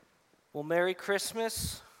Well, Merry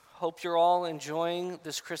Christmas. Hope you're all enjoying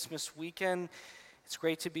this Christmas weekend. It's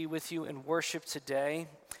great to be with you in worship today.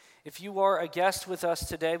 If you are a guest with us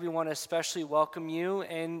today, we want to especially welcome you,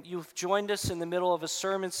 and you've joined us in the middle of a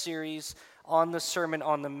sermon series on the Sermon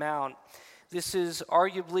on the Mount. This is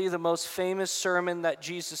arguably the most famous sermon that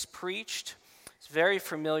Jesus preached. It's very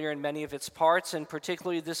familiar in many of its parts, and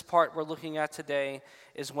particularly this part we're looking at today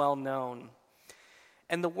is well known.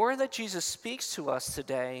 And the word that Jesus speaks to us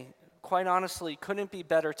today, quite honestly, couldn't be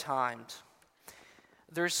better timed.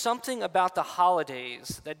 There's something about the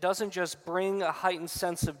holidays that doesn't just bring a heightened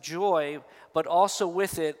sense of joy, but also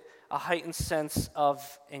with it a heightened sense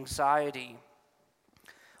of anxiety.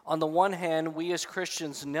 On the one hand, we as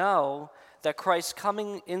Christians know that Christ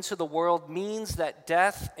coming into the world means that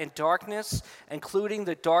death and darkness, including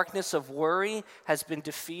the darkness of worry, has been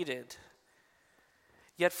defeated.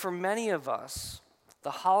 Yet for many of us,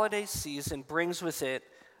 the holiday season brings with it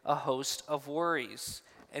a host of worries,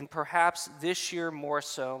 and perhaps this year more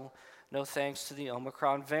so, no thanks to the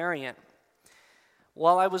Omicron variant.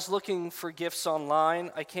 While I was looking for gifts online,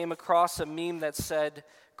 I came across a meme that said,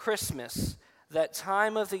 "Christmas, that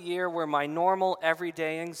time of the year where my normal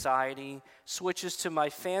everyday anxiety switches to my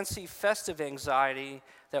fancy festive anxiety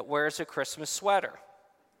that wears a Christmas sweater."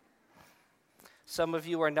 Some of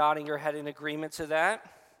you are nodding your head in agreement to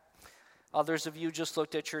that. Others of you just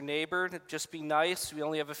looked at your neighbor. Just be nice. We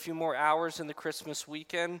only have a few more hours in the Christmas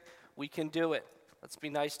weekend. We can do it. Let's be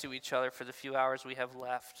nice to each other for the few hours we have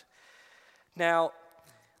left. Now,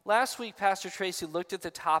 last week, Pastor Tracy looked at the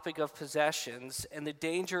topic of possessions and the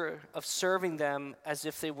danger of serving them as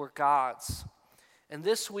if they were gods. And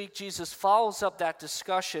this week, Jesus follows up that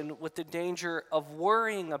discussion with the danger of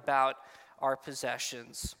worrying about our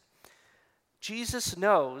possessions. Jesus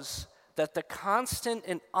knows that the constant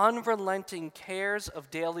and unrelenting cares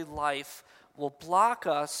of daily life will block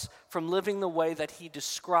us from living the way that he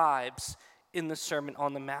describes in the Sermon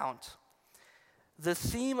on the Mount. The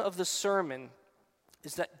theme of the sermon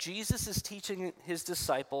is that Jesus is teaching his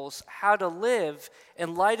disciples how to live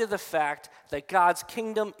in light of the fact that God's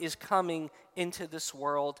kingdom is coming into this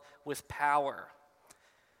world with power.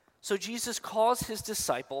 So Jesus calls his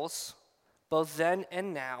disciples, both then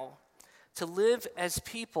and now, to live as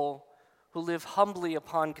people who live humbly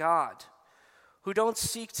upon God, who don't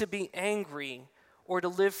seek to be angry or to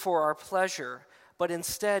live for our pleasure, but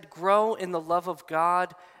instead grow in the love of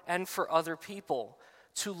God and for other people,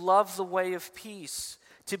 to love the way of peace,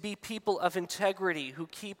 to be people of integrity who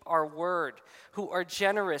keep our word, who are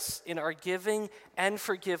generous in our giving and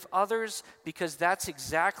forgive others because that's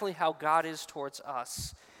exactly how God is towards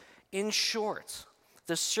us. In short,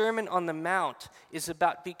 the Sermon on the Mount is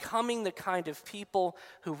about becoming the kind of people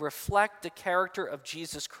who reflect the character of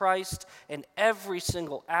Jesus Christ in every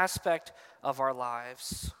single aspect of our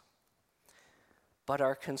lives. But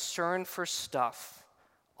our concern for stuff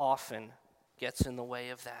often gets in the way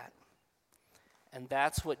of that. And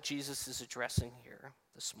that's what Jesus is addressing here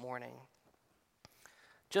this morning.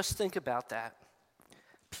 Just think about that.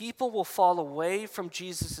 People will fall away from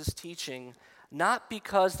Jesus' teaching not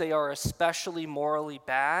because they are especially morally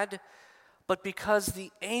bad, but because the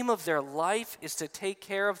aim of their life is to take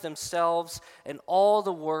care of themselves and all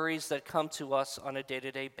the worries that come to us on a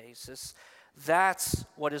day-to-day basis. That's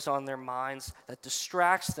what is on their minds that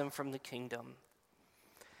distracts them from the kingdom.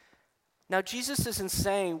 Now, Jesus isn't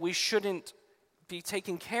saying we shouldn't be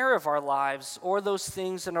taking care of our lives or those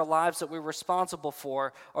things in our lives that we're responsible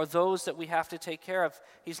for or those that we have to take care of.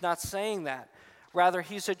 He's not saying that. Rather,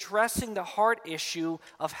 he's addressing the heart issue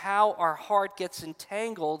of how our heart gets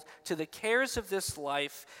entangled to the cares of this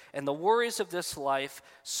life and the worries of this life,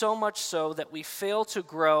 so much so that we fail to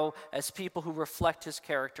grow as people who reflect his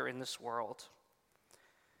character in this world.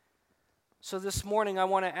 So this morning, I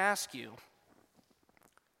want to ask you,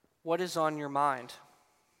 what is on your mind?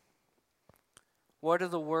 What are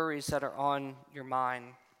the worries that are on your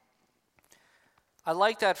mind? I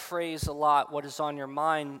like that phrase a lot, what is on your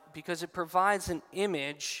mind, because it provides an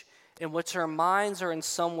image in which our minds are in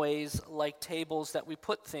some ways like tables that we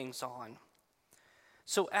put things on.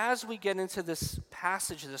 So as we get into this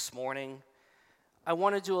passage this morning, I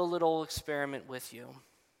want to do a little experiment with you.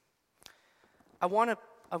 I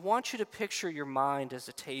want you to picture your mind as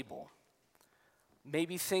a table.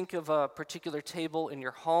 Maybe think of a particular table in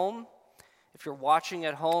your home. If you're watching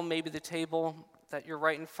at home, maybe the table that you're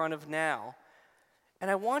right in front of now. And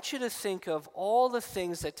I want you to think of all the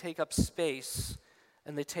things that take up space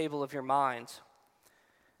in the table of your mind.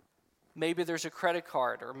 Maybe there's a credit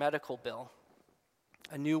card or a medical bill,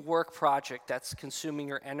 a new work project that's consuming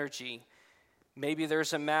your energy, Maybe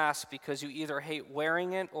there's a mask because you either hate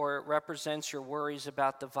wearing it or it represents your worries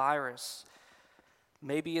about the virus.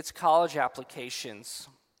 Maybe it's college applications,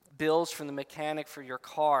 bills from the mechanic for your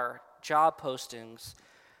car, job postings.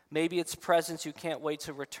 Maybe it's presents you can't wait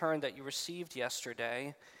to return that you received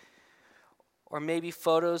yesterday. Or maybe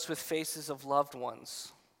photos with faces of loved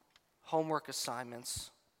ones, homework assignments.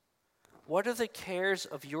 What are the cares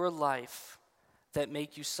of your life that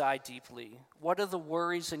make you sigh deeply? What are the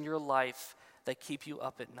worries in your life that keep you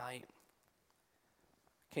up at night?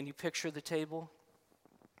 Can you picture the table?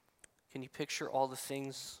 Can you picture all the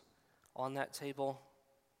things on that table?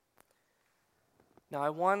 Now, I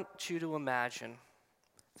want you to imagine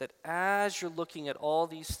that as you're looking at all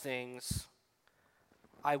these things,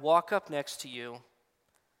 I walk up next to you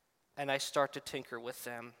and I start to tinker with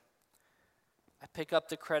them. I pick up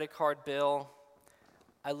the credit card bill.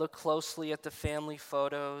 I look closely at the family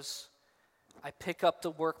photos. I pick up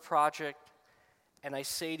the work project and I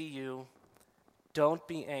say to you, don't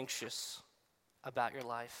be anxious about your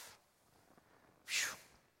life. Phew.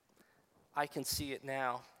 I can see it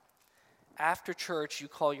now. After church, you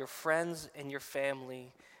call your friends and your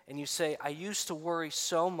family and you say, I used to worry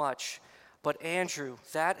so much, but Andrew,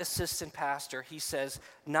 that assistant pastor, he says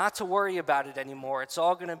not to worry about it anymore. It's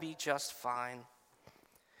all going to be just fine.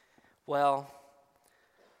 Well,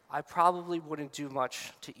 I probably wouldn't do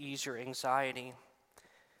much to ease your anxiety.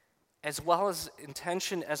 As well as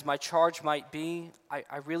intention as my charge might be,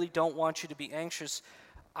 I really don't want you to be anxious.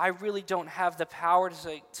 I really don't have the power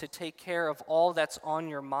to take care of all that's on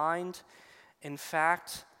your mind. In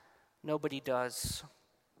fact, nobody does.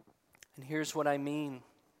 And here's what I mean.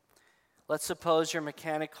 Let's suppose your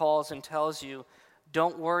mechanic calls and tells you,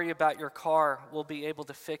 don't worry about your car, we'll be able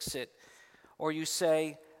to fix it. Or you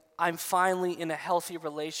say, I'm finally in a healthy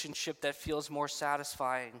relationship that feels more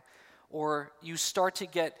satisfying. Or you start to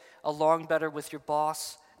get along better with your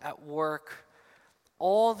boss at work.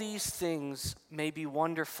 All these things may be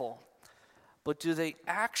wonderful, but do they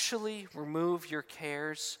actually remove your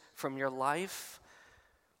cares from your life,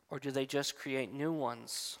 or do they just create new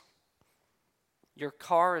ones? Your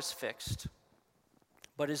car is fixed,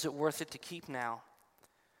 but is it worth it to keep now?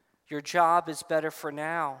 Your job is better for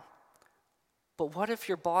now, but what if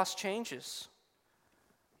your boss changes?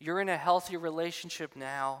 You're in a healthy relationship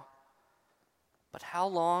now, but how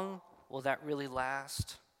long will that really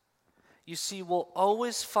last? You see, we'll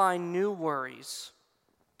always find new worries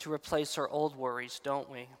to replace our old worries, don't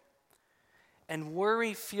we? And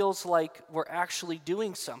worry feels like we're actually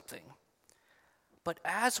doing something. But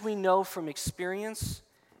as we know from experience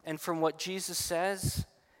and from what Jesus says,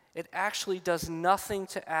 it actually does nothing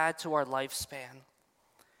to add to our lifespan.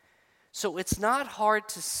 So it's not hard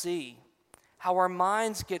to see how our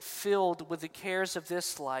minds get filled with the cares of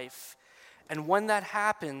this life, and when that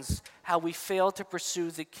happens, how we fail to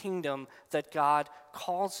pursue the kingdom that God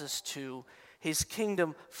calls us to. His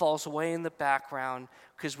kingdom falls away in the background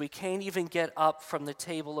because we can't even get up from the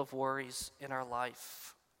table of worries in our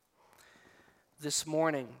life. This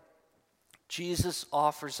morning, Jesus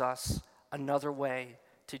offers us another way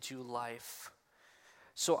to do life.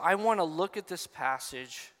 So I want to look at this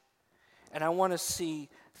passage and I want to see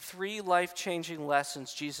 3 life-changing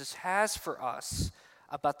lessons Jesus has for us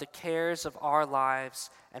about the cares of our lives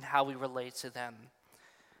and how we relate to them.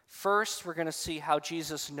 First, we're going to see how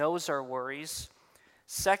Jesus knows our worries.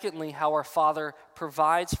 Secondly, how our Father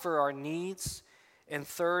provides for our needs. And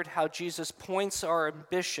third, how Jesus points our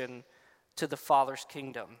ambition to the Father's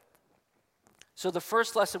kingdom. So the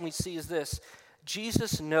first lesson we see is this: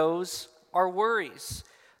 Jesus knows our worries.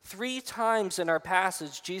 3 times in our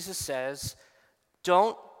passage, Jesus says,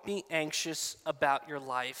 don't be anxious about your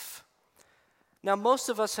life. Now, most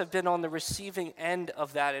of us have been on the receiving end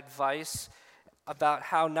of that advice about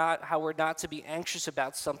how we're not to be anxious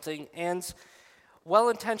about something, and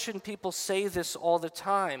well-intentioned people say this all the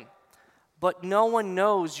time, but no one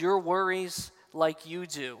knows your worries like you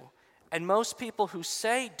do. And most people who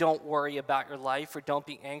say don't worry about your life or don't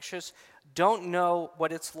be anxious don't know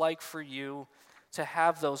what it's like for you to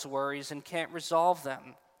have those worries and can't resolve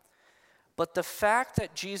them. But the fact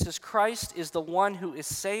that Jesus Christ is the one who is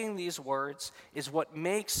saying these words is what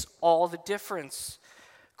makes all the difference.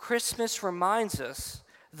 Christmas reminds us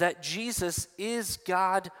that Jesus is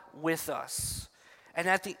God with us. And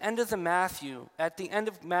at the end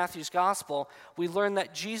of Matthew's gospel, we learn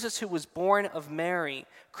that Jesus, who was born of Mary,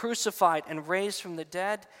 crucified and raised from the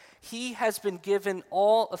dead, he has been given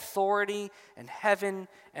all authority in heaven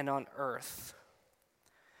and on earth.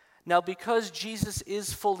 Now, because Jesus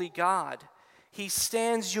is fully God, he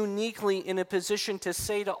stands uniquely in a position to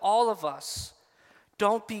say to all of us,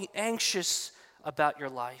 don't be anxious about your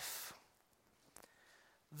life.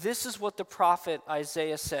 This is what the prophet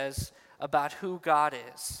Isaiah says about who God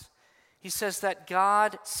is. He says that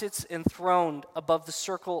God sits enthroned above the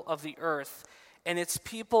circle of the earth, and its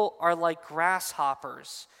people are like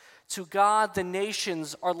grasshoppers. To God, the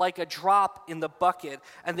nations are like a drop in the bucket,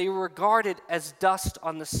 and they are regarded as dust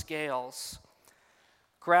on the scales.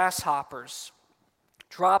 Grasshoppers,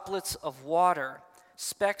 droplets of water,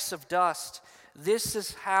 specks of dust. This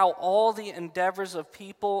is how all the endeavors of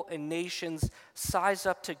people and nations size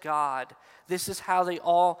up to God. This is how they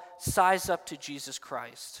all size up to Jesus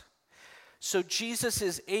Christ. So Jesus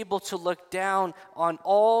is able to look down on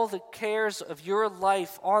all the cares of your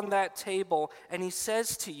life on that table, and he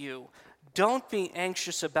says to you, don't be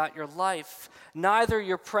anxious about your life, neither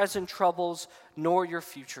your present troubles nor your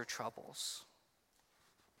future troubles.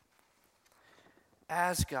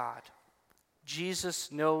 As God,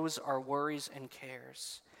 Jesus knows our worries and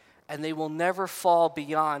cares, and they will never fall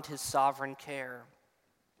beyond his sovereign care.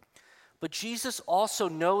 But Jesus also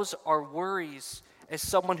knows our worries as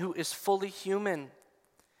someone who is fully human.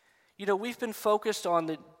 You know, we've been focused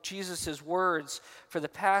on Jesus' words for the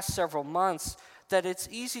past several months, that it's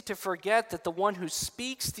easy to forget that the one who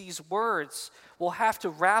speaks these words will have to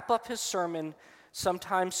wrap up his sermon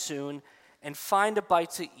sometime soon and find a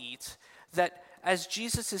bite to eat, that as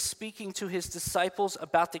Jesus is speaking to his disciples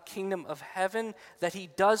about the kingdom of heaven, that he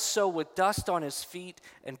does so with dust on his feet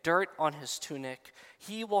and dirt on his tunic.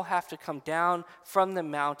 He will have to come down from the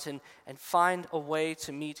mountain and find a way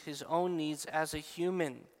to meet his own needs as a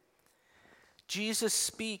human. Jesus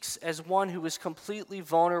speaks as one who is completely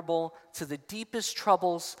vulnerable to the deepest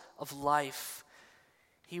troubles of life.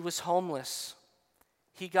 He was homeless.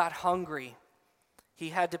 He got hungry. He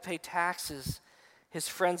had to pay taxes. His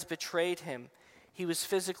friends betrayed him. He was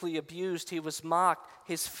physically abused. He was mocked.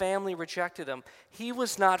 His family rejected him. He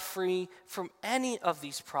was not free from any of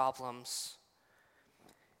these problems.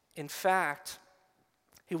 In fact,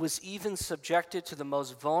 he was even subjected to the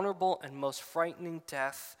most vulnerable and most frightening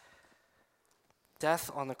death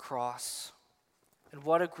on the cross. And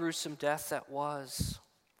what a gruesome death that was.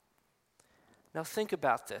 Now think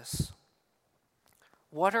about this.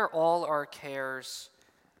 What are all our cares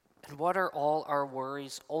and what are all our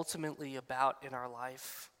worries ultimately about in our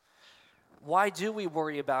life? Why do we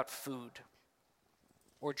worry about food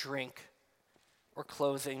or drink or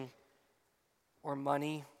clothing or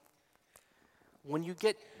money? When you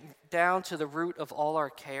get down to the root of all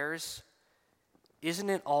our cares, isn't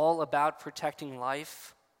it all about protecting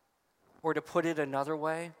life? Or to put it another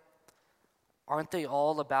way, aren't they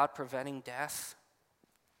all about preventing death?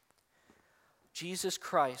 Jesus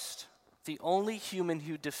Christ, the only human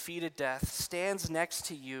who defeated death, stands next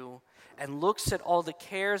to you and looks at all the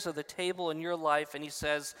cares of the table in your life, and he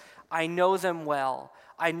says, I know them well.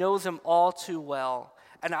 I know them all too well.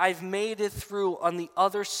 And I've made it through on the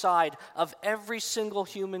other side of every single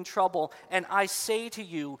human trouble. And I say to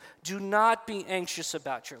you, do not be anxious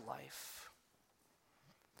about your life.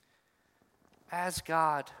 As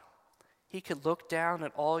God, he could look down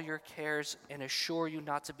at all your cares and assure you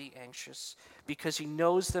not to be anxious because he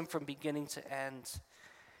knows them from beginning to end.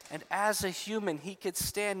 And as a human, he could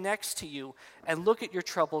stand next to you and look at your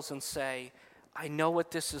troubles and say, I know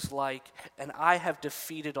what this is like, and I have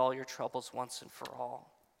defeated all your troubles once and for all.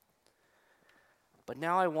 But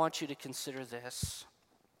now I want you to consider this.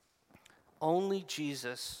 Only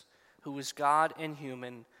Jesus, who is God and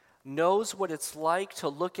human, knows what it's like to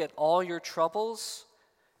look at all your troubles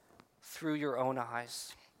through your own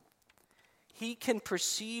eyes. He can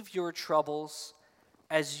perceive your troubles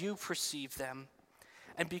as you perceive them.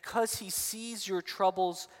 And because he sees your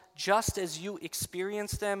troubles just as you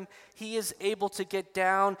experience them, he is able to get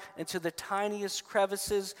down into the tiniest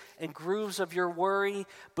crevices and grooves of your worry,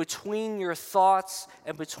 between your thoughts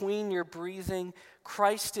and between your breathing.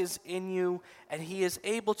 Christ is in you, and he is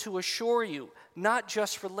able to assure you, not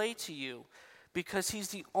just relate to you, because he's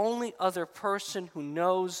the only other person who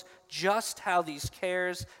knows just how these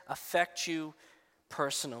cares affect you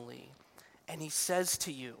personally. And he says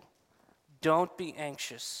to you, don't be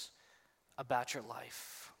anxious about your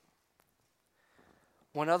life.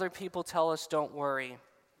 When other people tell us don't worry,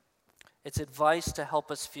 it's advice to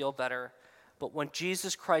help us feel better. But when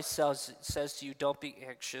Jesus Christ says to you, don't be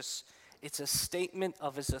anxious, it's a statement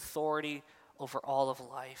of his authority over all of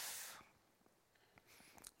life.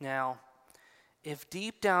 Now, if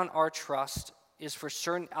deep down our trust is for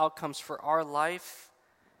certain outcomes for our life,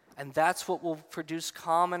 and that's what will produce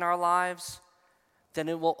calm in our lives, then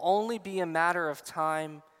it will only be a matter of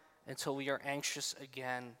time until we are anxious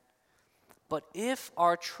again. But if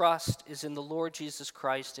our trust is in the Lord Jesus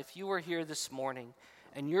Christ, if you are here this morning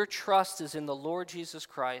and your trust is in the Lord Jesus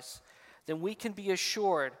Christ, then we can be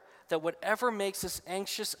assured that whatever makes us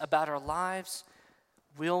anxious about our lives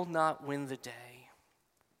will not win the day.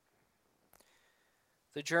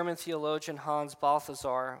 The German theologian Hans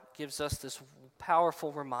Balthasar gives us this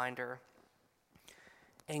powerful reminder.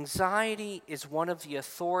 Anxiety is one of the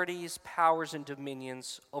authorities, powers, and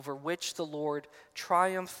dominions over which the Lord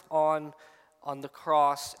triumphed on the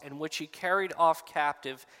cross, and which he carried off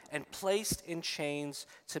captive and placed in chains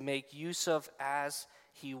to make use of as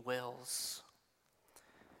he wills.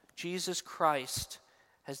 Jesus Christ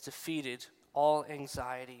has defeated all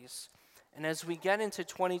anxieties. And as we get into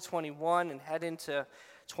 2021 and head into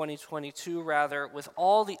 2022 with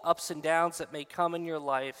all the ups and downs that may come in your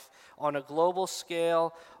life on a global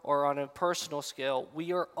scale or on a personal scale,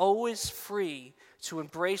 we are always free to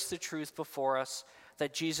embrace the truth before us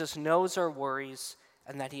that Jesus knows our worries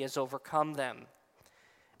and that he has overcome them.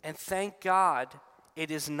 And thank God, it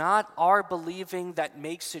is not our believing that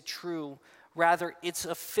makes it true. Rather, it's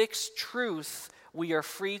a fixed truth we are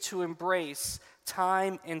free to embrace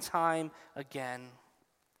time and time again.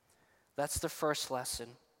 That's the first lesson.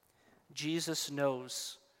 Jesus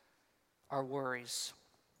knows our worries.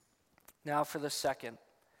 Now for the second.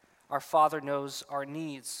 Our Father knows our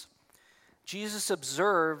needs. Jesus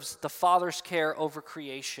observes the Father's care over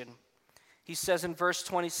creation. He says in verse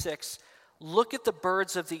 26, "Look at the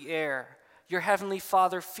birds of the air. Your heavenly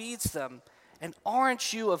Father feeds them. And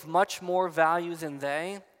aren't you of much more value than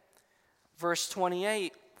they?" Verse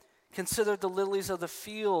 28, "Consider the lilies of the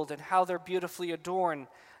field and how they're beautifully adorned.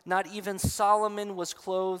 Not even Solomon was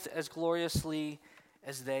clothed as gloriously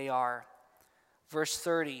as they are." Verse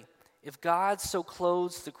 30, "If God so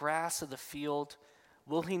clothes the grass of the field,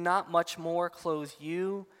 will he not much more clothe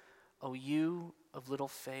you, O you of little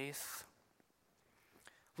faith?"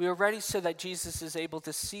 We already said that Jesus is able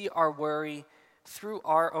to see our worry through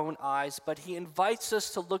our own eyes, but he invites us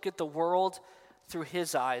to look at the world through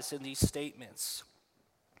his eyes in these statements.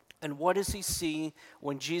 And what does he see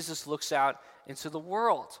when Jesus looks out into the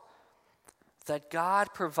world? That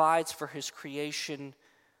God provides for his creation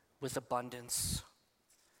with abundance.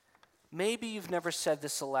 Maybe you've never said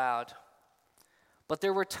this aloud, but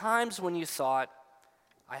there were times when you thought,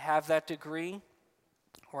 I have that degree,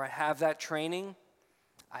 or I have that training,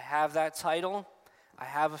 I have that title, I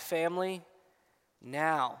have a family,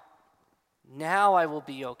 now I will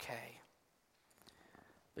be okay.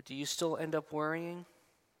 But do you still end up worrying?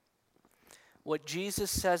 What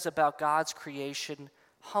Jesus says about God's creation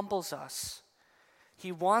humbles us.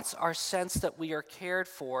 He wants our sense that we are cared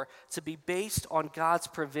for to be based on God's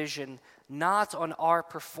provision, not on our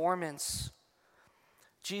performance.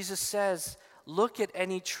 Jesus says, "Look at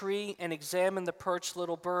any tree and examine the perched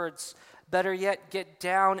little birds. Better yet, get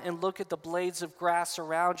down and look at the blades of grass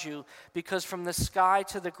around you, because from the sky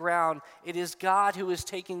to the ground, it is God who is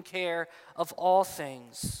taking care of all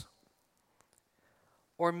things."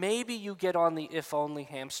 Or maybe you get on the if-only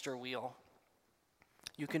hamster wheel.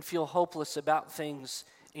 You can feel hopeless about things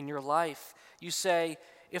in your life. You say,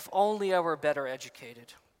 if only I were better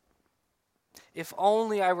educated. If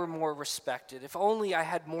only I were more respected. If only I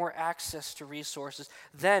had more access to resources.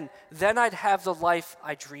 Then I'd have the life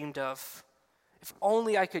I dreamed of. If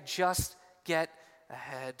only I could just get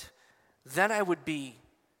ahead. Then I would be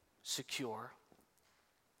secure.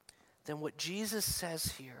 Then what Jesus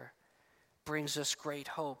says here brings us great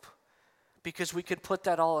hope, because we could put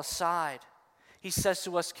that all aside. He says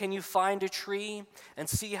to us, can you find a tree and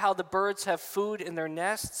see how the birds have food in their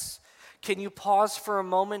nests? Can you pause for a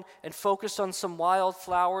moment and focus on some wild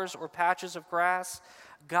flowers or patches of grass?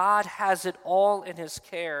 God has it all in his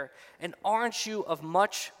care, and aren't you of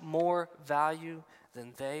much more value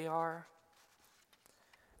than they are?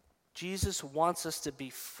 Jesus wants us to be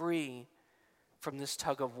free from this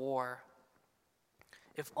tug of war.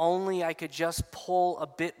 If only I could just pull a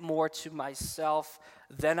bit more to myself,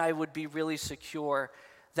 then I would be really secure.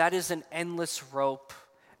 That is an endless rope,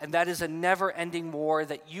 and that is a never-ending war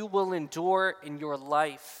that you will endure in your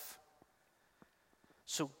life.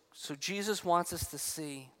 So Jesus wants us to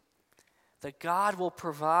see that God will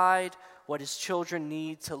provide what his children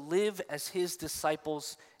need to live as his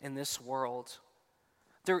disciples in this world.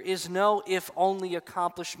 There is no if-only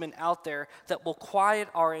accomplishment out there that will quiet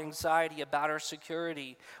our anxiety about our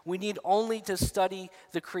security. We need only to study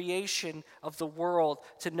the creation of the world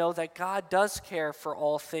to know that God does care for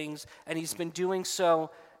all things, and he's been doing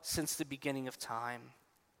so since the beginning of time.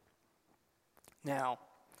 Now,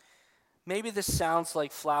 maybe this sounds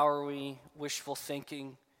like flowery, wishful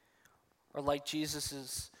thinking, or like Jesus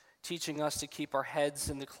is teaching us to keep our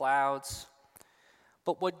heads in the clouds.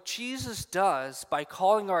 But what Jesus does by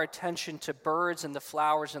calling our attention to birds and the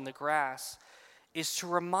flowers and the grass is to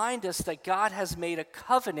remind us that God has made a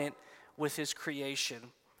covenant with his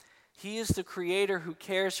creation. He is the creator who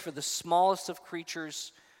cares for the smallest of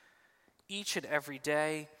creatures each and every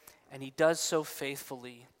day, and he does so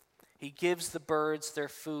faithfully. He gives the birds their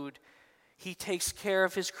food. He takes care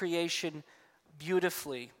of his creation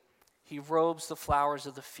beautifully. He robes the flowers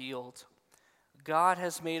of the field. God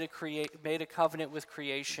has made a covenant with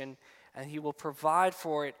creation, and he will provide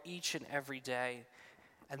for it each and every day.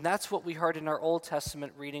 And that's what we heard in our Old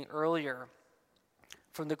Testament reading earlier.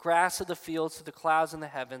 From the grass of the fields to the clouds in the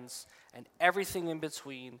heavens and everything in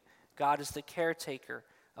between, God is the caretaker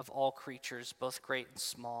of all creatures, both great and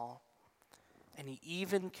small. And he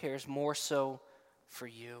even cares more so for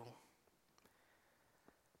you.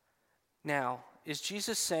 Now, is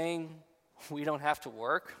Jesus saying we don't have to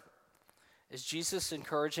work? Is Jesus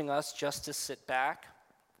encouraging us just to sit back?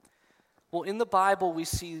 Well, in the Bible, we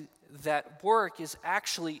see that work is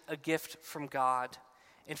actually a gift from God.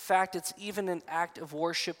 In fact, it's even an act of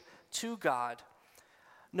worship to God.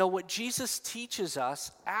 No, what Jesus teaches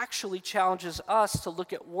us actually challenges us to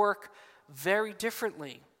look at work very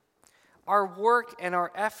differently. Our work and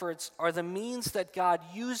our efforts are the means that God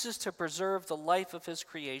uses to preserve the life of his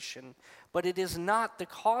creation, but it is not the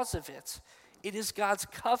cause of it. It is God's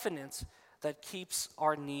covenant that keeps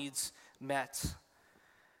our needs met.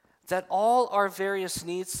 That all our various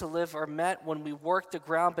needs to live are met when we work the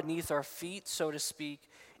ground beneath our feet, so to speak,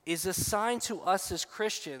 is a sign to us as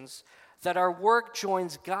Christians that our work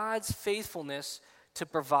joins God's faithfulness to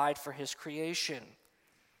provide for his creation.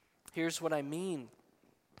 Here's what I mean.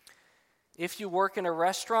 If you work in a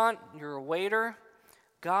restaurant, you're a waiter,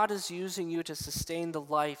 God is using you to sustain the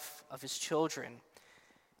life of his children.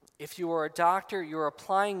 If you are a doctor, you're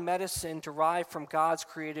applying medicine derived from God's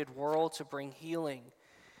created world to bring healing.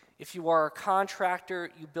 If you are a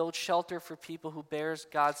contractor, you build shelter for people who bears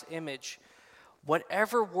God's image.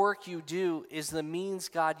 Whatever work you do is the means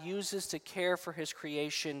God uses to care for his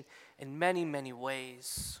creation in many, many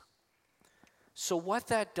ways. So what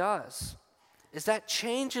that does is that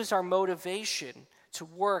changes our motivation to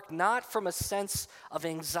work, not from a sense of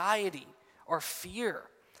anxiety or fear,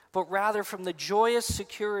 but rather from the joyous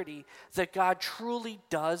security that God truly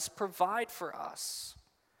does provide for us.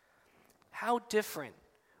 How different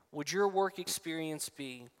would your work experience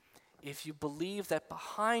be if you believe that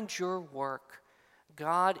behind your work,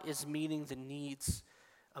 God is meeting the needs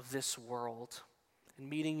of this world and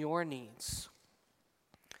meeting your needs?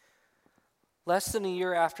 Less than a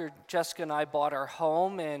year after Jessica and I bought our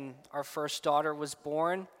home and our first daughter was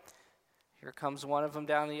born, here comes one of them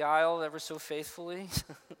down the aisle ever so faithfully.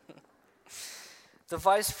 The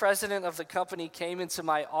vice president of the company came into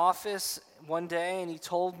my office one day and he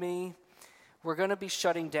told me, "We're going to be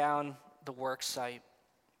shutting down the work site.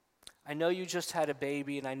 I know you just had a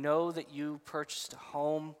baby and I know that you purchased a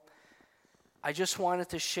home. I just wanted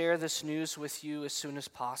to share this news with you as soon as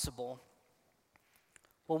possible."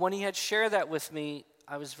 Well, when he had shared that with me,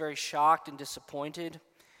 I was very shocked and disappointed.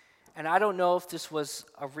 And I don't know if this was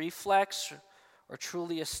a reflex or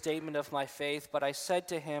truly a statement of my faith, but I said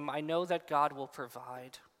to him, "I know that God will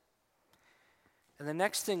provide." And the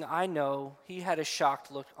next thing I know, he had a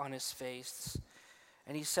shocked look on his face.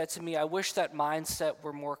 And he said to me, "I wish that mindset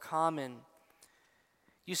were more common."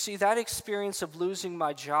 You see, that experience of losing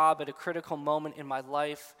my job at a critical moment in my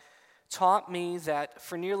life taught me that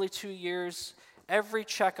for nearly 2 years, every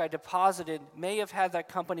check I deposited may have had that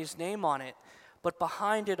company's name on it, but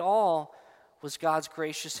behind it all was God's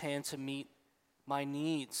gracious hand to meet my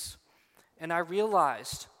needs. And I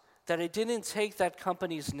realized that it didn't take that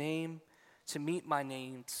company's name to meet my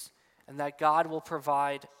needs, and that God will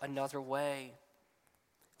provide another way.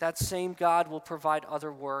 That same God will provide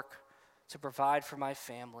other work to provide for my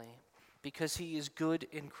family, because he is good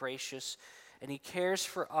and gracious, and he cares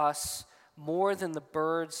for us more than the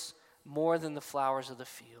birds, more than the flowers of the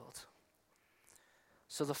field.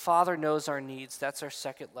 So the Father knows our needs. That's our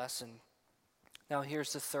second lesson. Now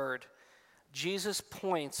here's the third. Jesus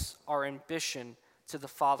points our ambition to the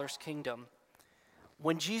Father's kingdom.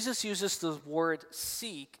 When Jesus uses the word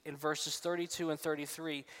seek in verses 32 and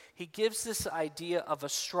 33, he gives this idea of a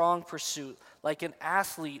strong pursuit, like an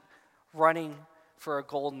athlete running for a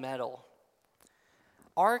gold medal.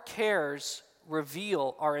 Our cares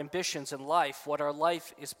reveal our ambitions in life, what our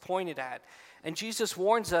life is pointed at. And Jesus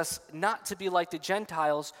warns us not to be like the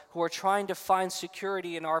Gentiles who are trying to find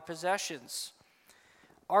security in our possessions.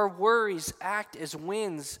 Our worries act as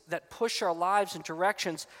winds that push our lives in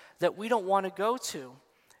directions that we don't want to go to.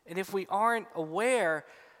 And if we aren't aware,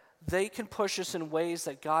 they can push us in ways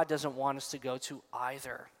that God doesn't want us to go to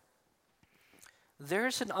either.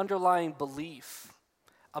 There's an underlying belief,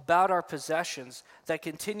 about our possessions that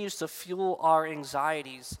continues to fuel our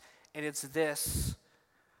anxieties, and it's this: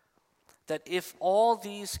 that if all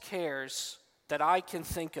these cares that I can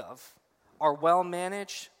think of are well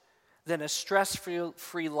managed, then a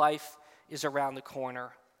stress-free life is around the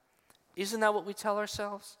corner. Isn't that what we tell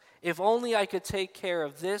ourselves? If only I could take care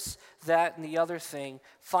of this, that, and the other thing,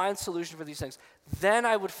 find solution for these things, then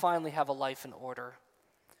I would finally have a life in order.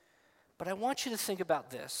 But I want you to think about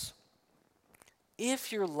this.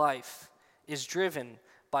 If your life is driven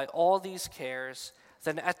by all these cares,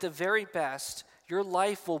 then at the very best, your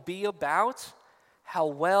life will be about how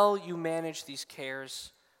well you manage these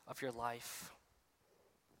cares of your life.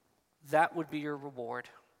 That would be your reward.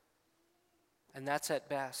 And that's at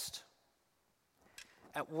best.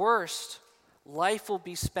 At worst, life will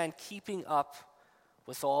be spent keeping up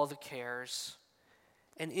with all the cares.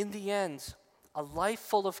 And in the end, a life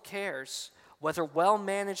full of cares, whether well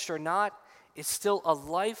managed or not, is still a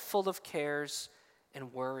life full of cares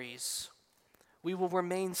and worries. We will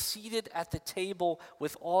remain seated at the table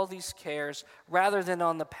with all these cares rather than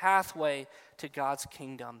on the pathway to God's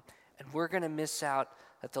kingdom. And we're going to miss out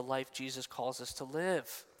at the life Jesus calls us to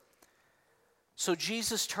live. So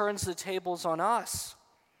Jesus turns the tables on us.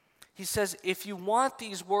 He says, if you want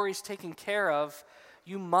these worries taken care of,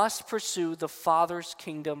 you must pursue the Father's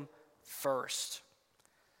kingdom first.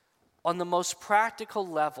 On the most practical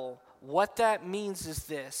level, what that means is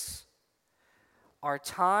this: our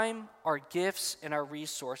time, our gifts, and our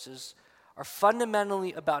resources are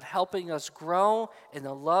fundamentally about helping us grow in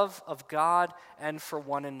the love of God and for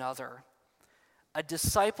one another. A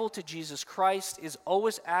disciple to Jesus Christ is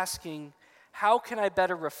always asking, how can I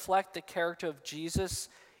better reflect the character of Jesus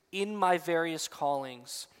in my various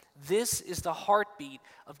callings? This is the heartbeat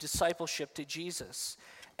of discipleship to Jesus.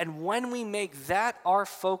 And when we make that our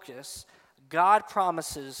focus, God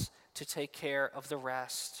promises to take care of the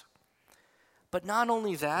rest. But not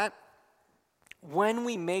only that, when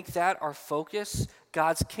we make that our focus,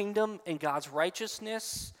 God's kingdom and God's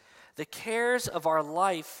righteousness, the cares of our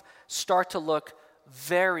life start to look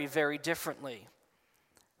very, very differently.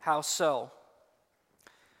 How so?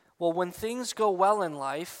 Well, when things go well in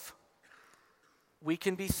life, we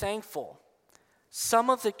can be thankful. Some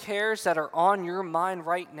of the cares that are on your mind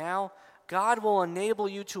right now, God will enable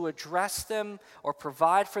you to address them or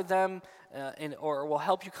provide for them or will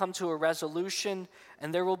help you come to a resolution,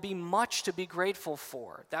 and there will be much to be grateful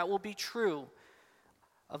for. That will be true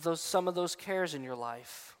of some of those cares in your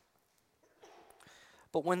life.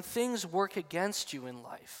 But when things work against you in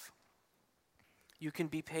life, you can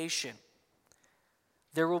be patient.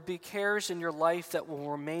 There will be cares in your life that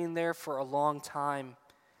will remain there for a long time,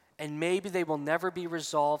 and maybe they will never be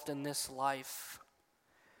resolved in this life.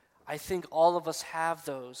 I think all of us have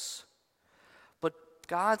those. But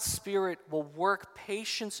God's Spirit will work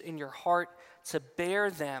patience in your heart to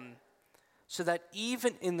bear them, so that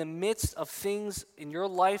even in the midst of things in your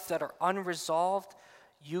life that are unresolved,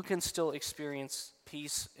 you can still experience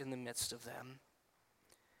peace in the midst of them.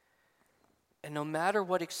 And no matter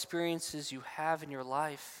what experiences you have in your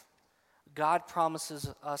life, God promises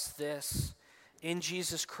us this: in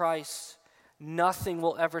Jesus Christ, nothing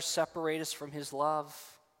will ever separate us from His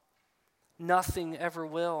love. Nothing ever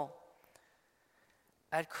will.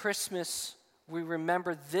 At Christmas, we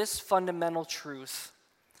remember this fundamental truth,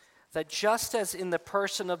 that just as in the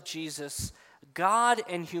person of Jesus, God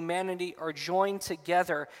and humanity are joined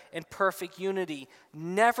together in perfect unity,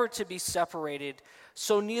 never to be separated,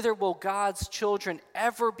 so neither will God's children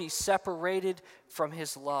ever be separated from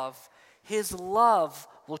His love. His love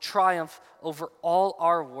will triumph over all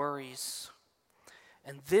our worries.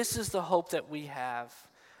 And this is the hope that we have,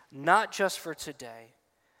 not just for today,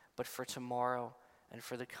 but for tomorrow and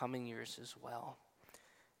for the coming years as well.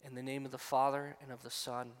 In the name of the Father, and of the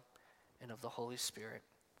Son, and of the Holy Spirit,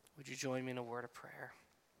 would you join me in a word of prayer?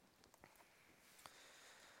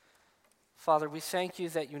 Father, we thank you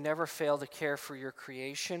that you never fail to care for your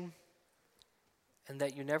creation, and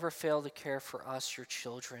that you never fail to care for us, your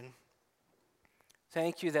children.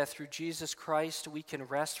 Thank you that through Jesus Christ we can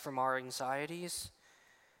rest from our anxieties.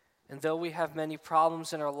 And though we have many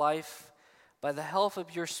problems in our life, by the help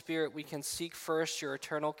of your Spirit we can seek first your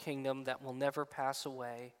eternal kingdom that will never pass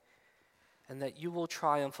away, and that you will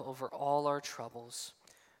triumph over all our troubles.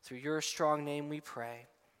 Through your strong name we pray.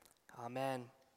 Amen.